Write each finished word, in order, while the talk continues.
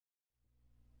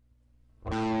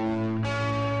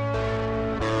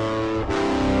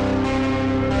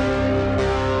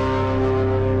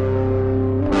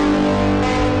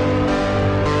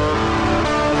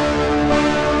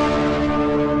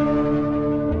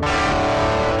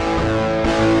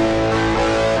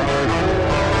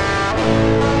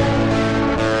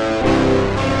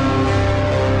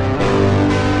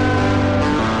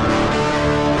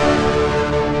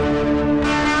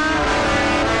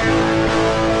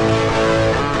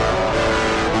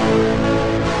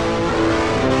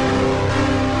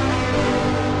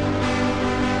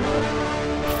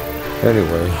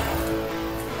Anyway,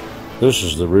 this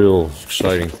is the real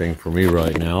exciting thing for me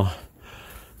right now.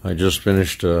 I just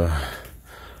finished a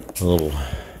little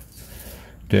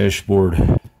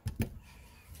dashboard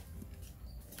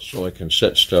so I can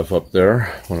set stuff up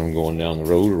there when I'm going down the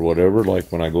road or whatever,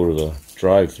 like when I go to the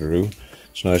drive-through.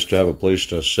 It's nice to have a place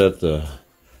to set the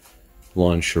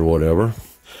lunch or whatever.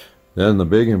 Then the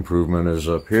big improvement is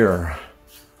up here.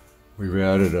 We've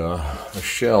added a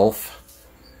shelf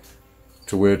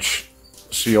to which,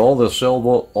 see, all the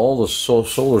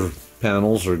solar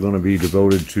panels are going to be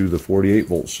devoted to the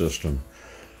 48-volt system.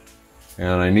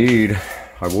 And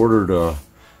I've ordered,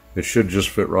 it should just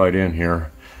fit right in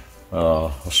here,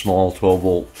 a small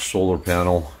 12-volt solar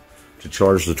panel to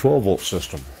charge the 12-volt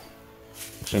system.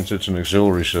 Since it's an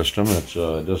auxiliary system, it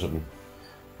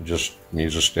just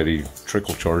needs a steady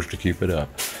trickle charge to keep it up.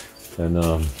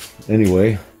 And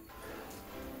anyway,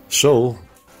 so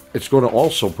it's going to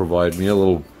also provide me a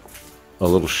little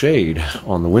shade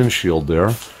on the windshield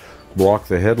there, block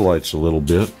the headlights a little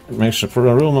bit. It makes it for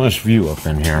a real nice view up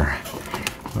in here.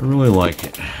 I really like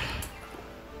it.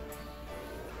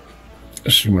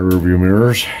 See my rearview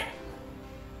mirrors.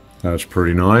 That's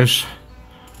pretty nice.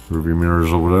 Rearview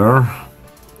mirrors over there.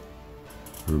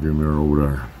 Rearview mirror over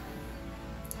there.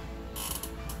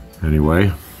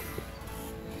 Anyway,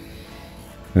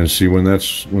 and see, when that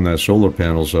solar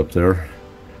panel's up there,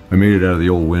 I made it out of the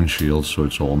old windshield, so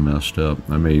it's all messed up.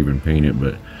 I may even paint it,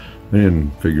 but I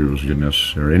didn't figure it was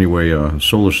necessary. Anyway,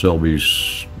 solar cell be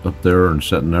up there and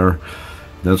sitting there.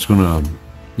 That's gonna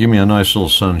give me a nice little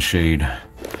sunshade.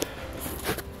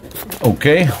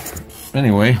 Okay.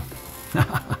 Anyway,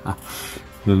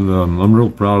 and, I'm real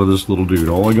proud of this little dude.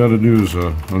 All I got to do is,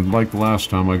 like the last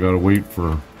time, I got to wait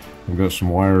for. I've got some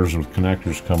wires and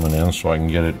connectors coming in so I can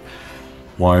get it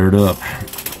wired up,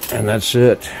 and that's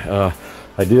it.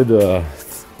 I did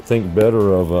think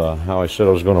better of how I said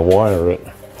I was going to wire it.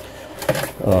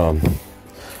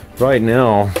 Right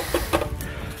now,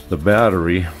 the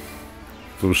battery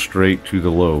goes straight to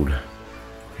the load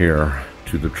here,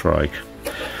 to the trike.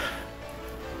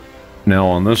 Now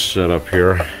on this setup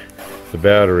here, the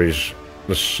batteries,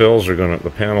 the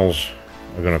panels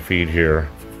are going to feed here.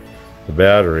 The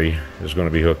battery is going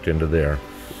to be hooked into there.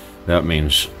 That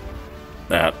means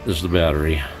that is the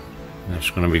battery.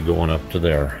 That's going to be going up to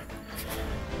there.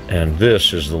 And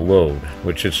this is the load,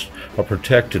 which is a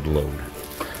protected load.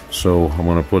 So I'm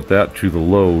going to put that to the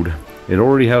load. It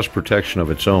already has protection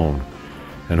of its own,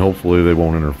 and hopefully they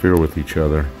won't interfere with each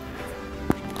other.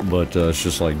 But it's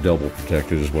just like double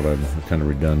protected is what I'm kind of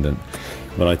redundant.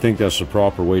 But I think that's the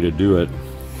proper way to do it.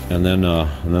 And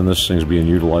then this thing's being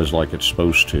utilized like it's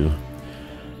supposed to.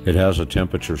 It has a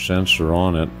temperature sensor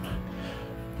on it,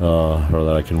 or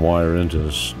that I can wire into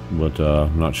this, but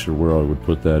I'm not sure where I would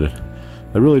put that.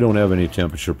 I really don't have any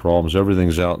temperature problems.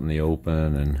 Everything's out in the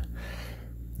open,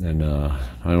 and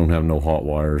I don't have no hot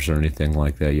wires or anything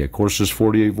like that yet. Of course, this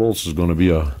 48 volts is going to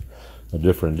be a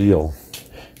different deal.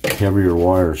 Heavier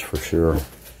wires for sure.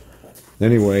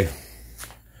 Anyway,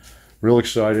 real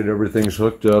excited. Everything's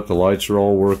hooked up. The lights are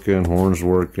all working. Horns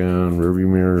working. Rearview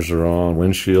mirrors are on.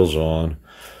 Windshield's on.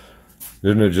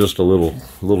 Isn't it just a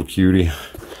little cutie?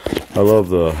 I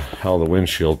love how the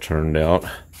windshield turned out.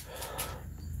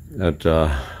 I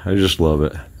just love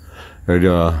it.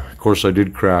 Of course, I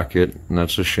did crack it, and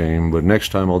that's a shame. But next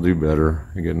time I'll do better.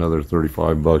 I get another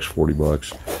 35 bucks, 40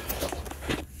 bucks.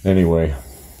 Anyway,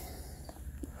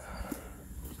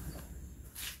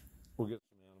 we'll get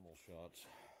some animal shots.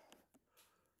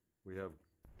 We have.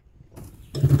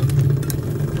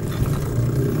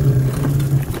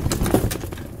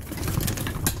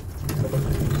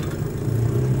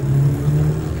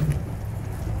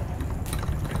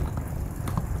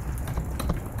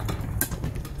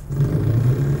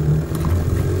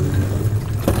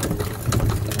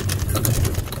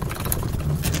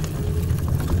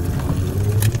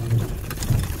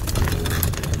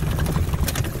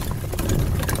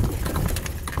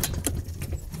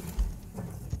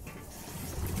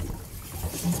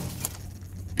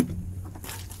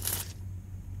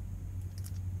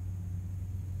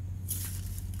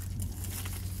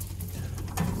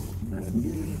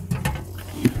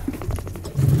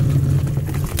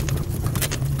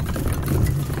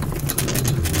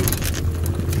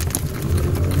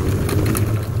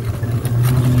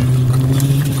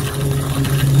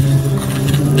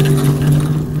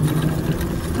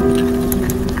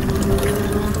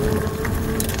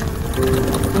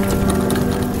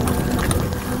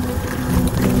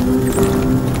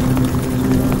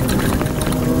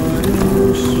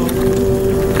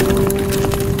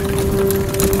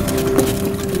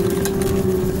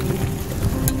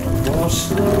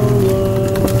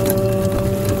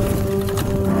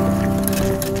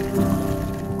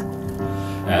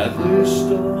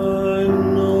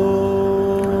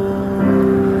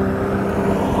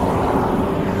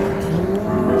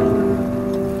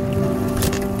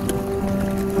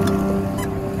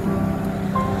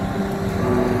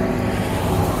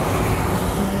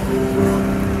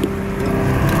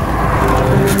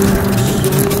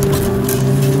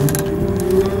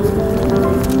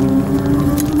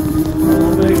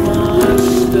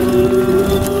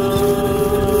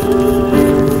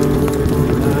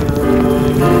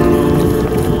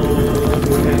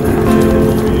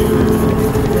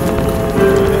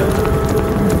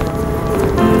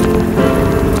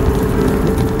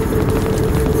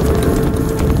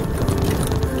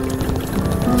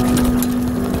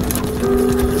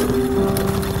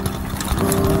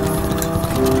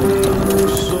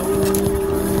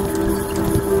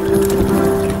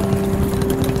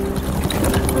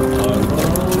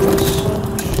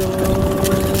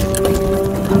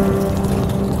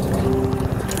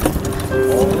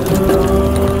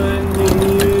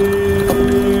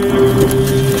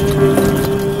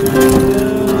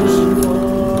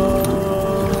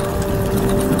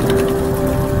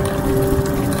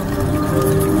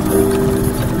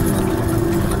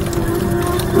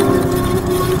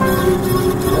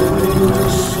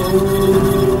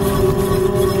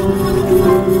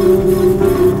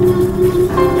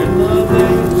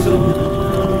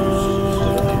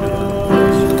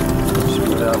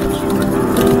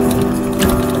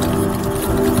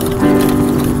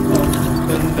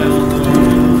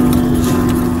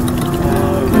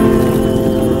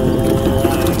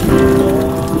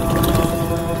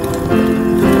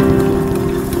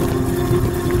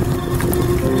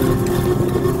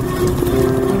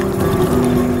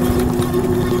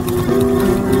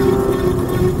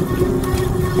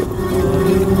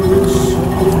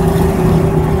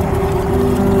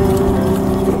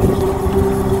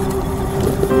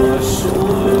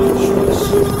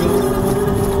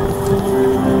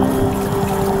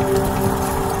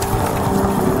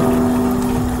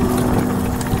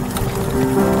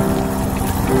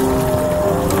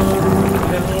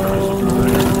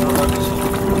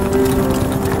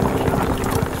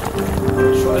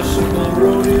 Tricycle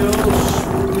rodeo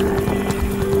spree.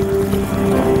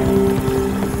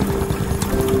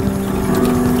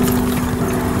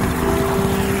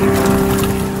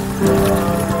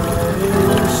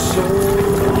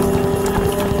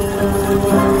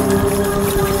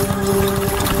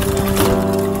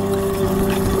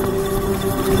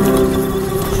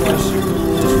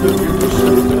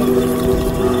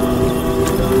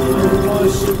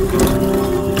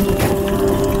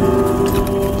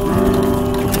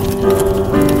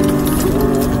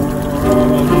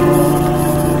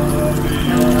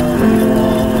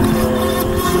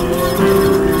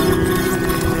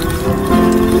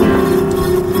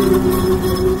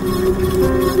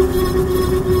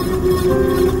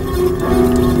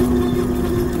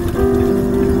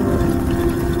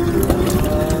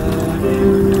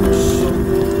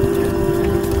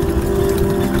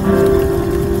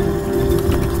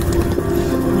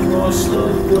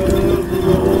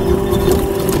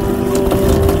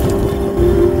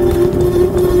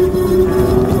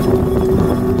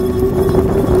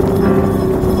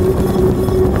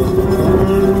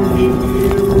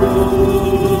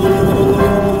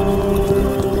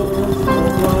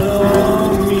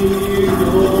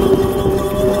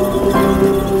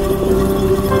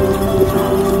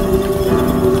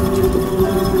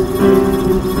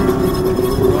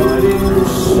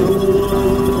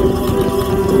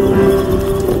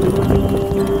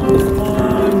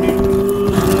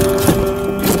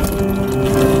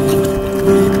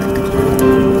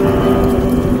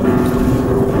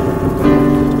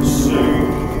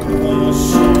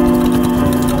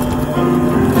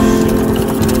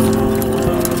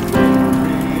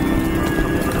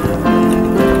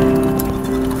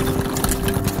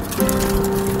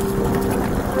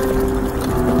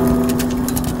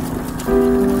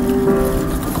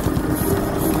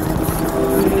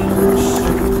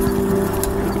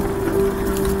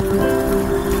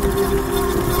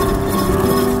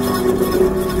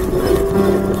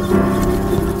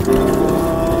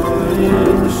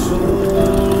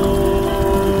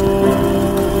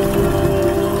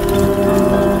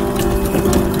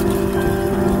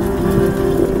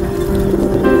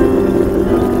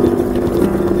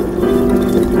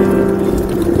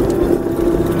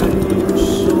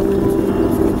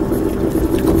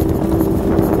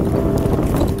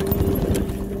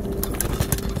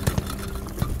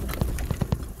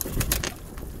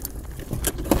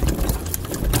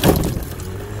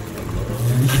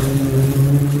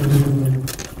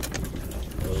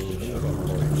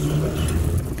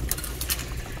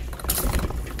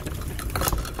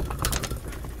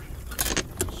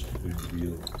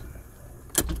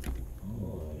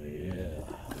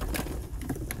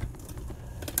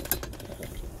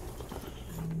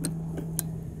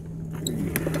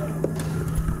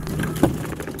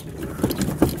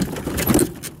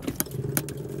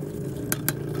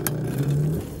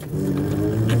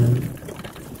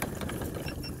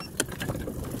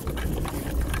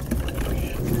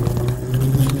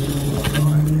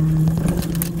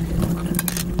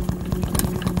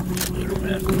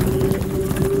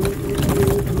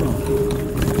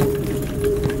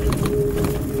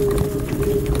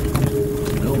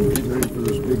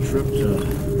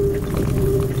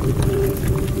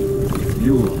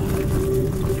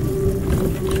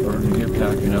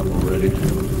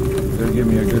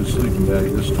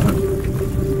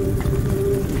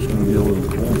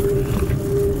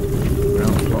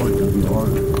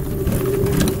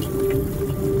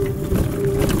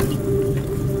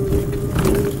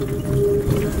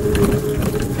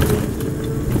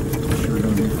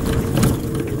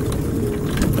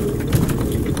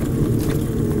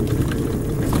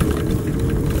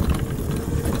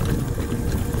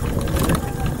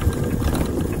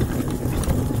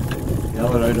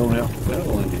 I don't have to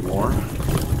pedal anymore.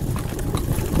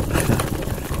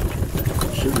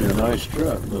 Should be a nice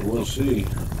truck, but we'll see.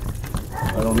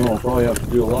 I don't know, I'll probably have to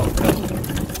do a lot of pedaling.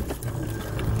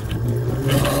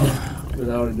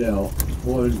 Without a doubt.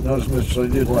 Well, not as much as I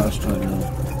did last time.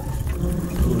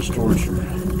 It was torture.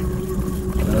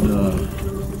 And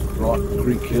Rock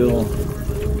Creek Hill.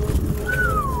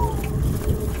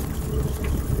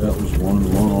 That was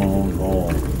one long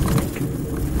haul.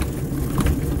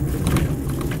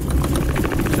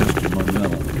 Tested my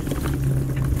metal.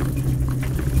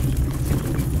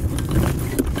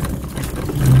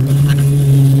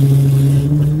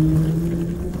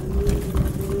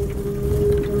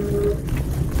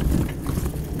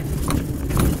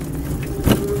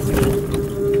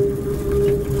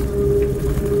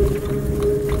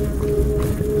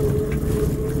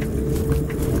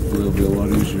 Hopefully it'll be a lot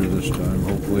easier this time.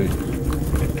 Hopefully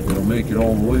it'll make it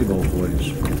all the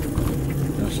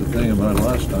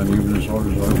sunshine, even as hard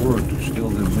as I worked, it still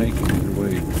didn't make it either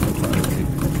way. Finally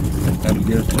had to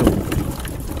get to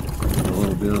a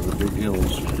little bit of the big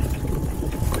hills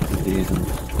at the end.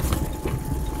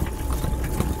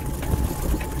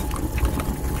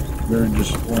 Very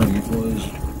disappointing it was.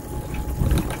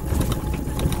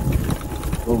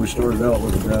 Well, we started out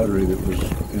with a battery that was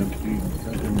empty.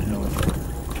 That didn't help.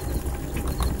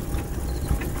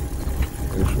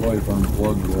 Ex-wife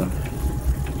unplugged the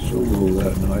Solo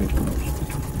that night when I was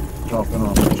topping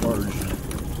off the charge.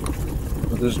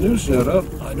 With this new setup,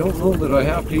 I don't know that I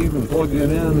have to even plug it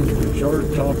in,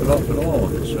 top it up at all.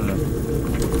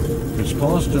 It's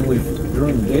constantly,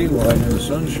 during the daylight and the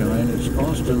sunshine, it's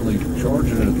constantly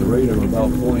charging at the rate of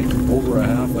about over a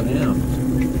half an amp.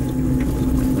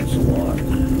 That's a lot.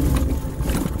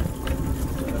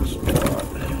 That's a lot.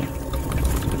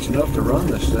 It's enough to run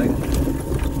this thing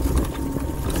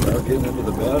without getting into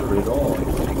the battery at all, I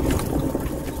think.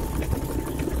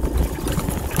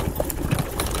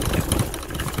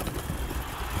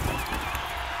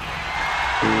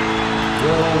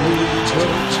 Well, we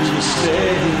took to the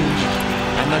stage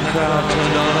and the crowd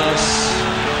turned on us,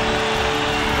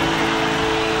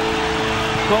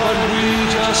 but we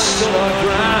just stood our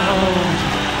ground.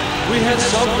 We had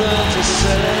something to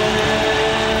say.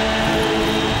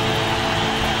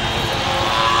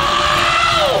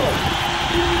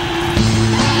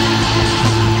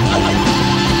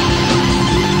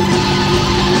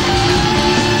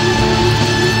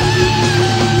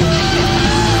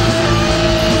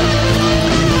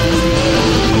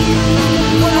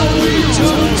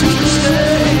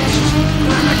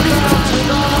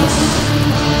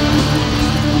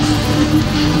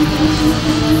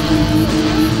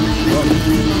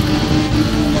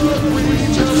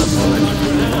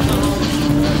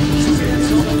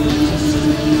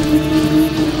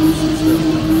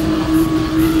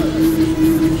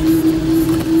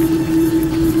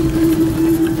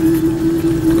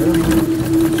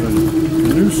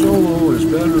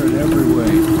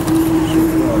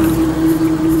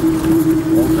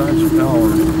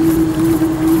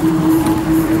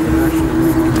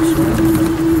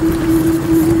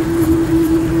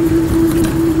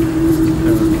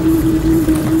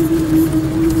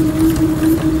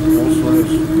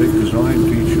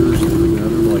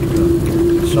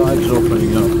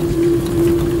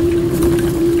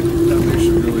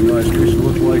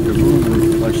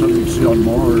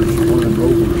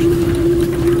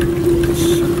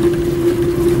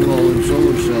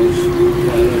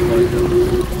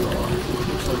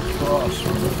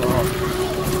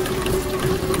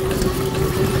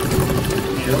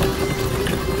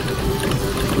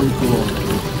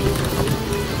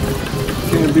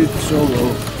 Can't beat the Solo.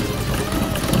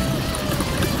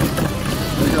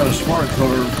 They got a smart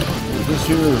car. This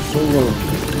here Solo,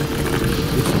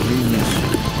 it's a genius.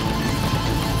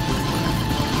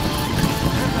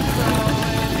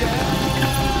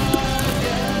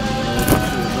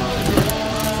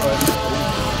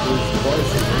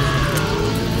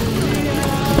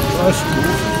 Tricycle,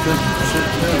 50%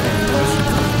 better on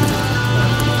tricycle.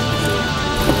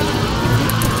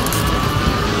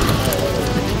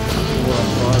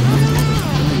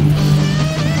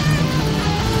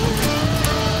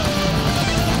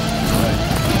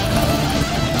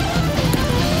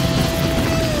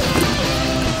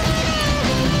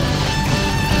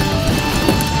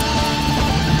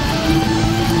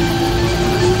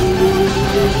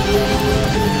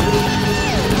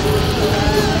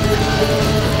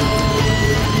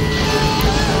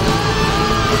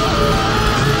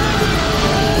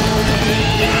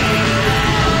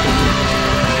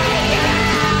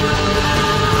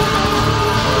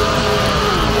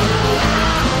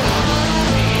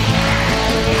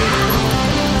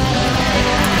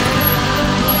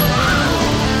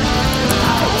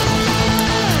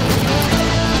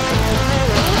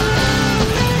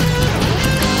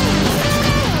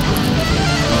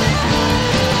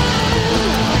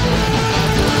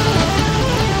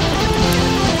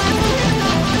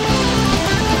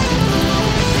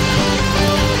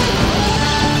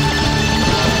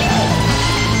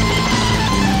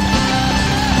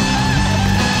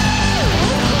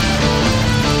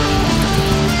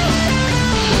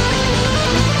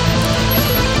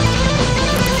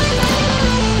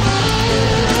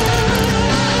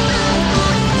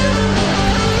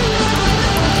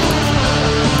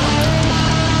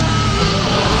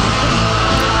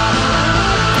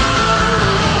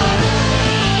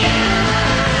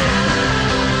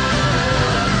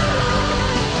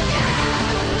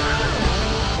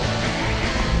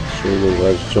 Solo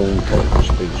has its own parking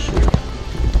space here.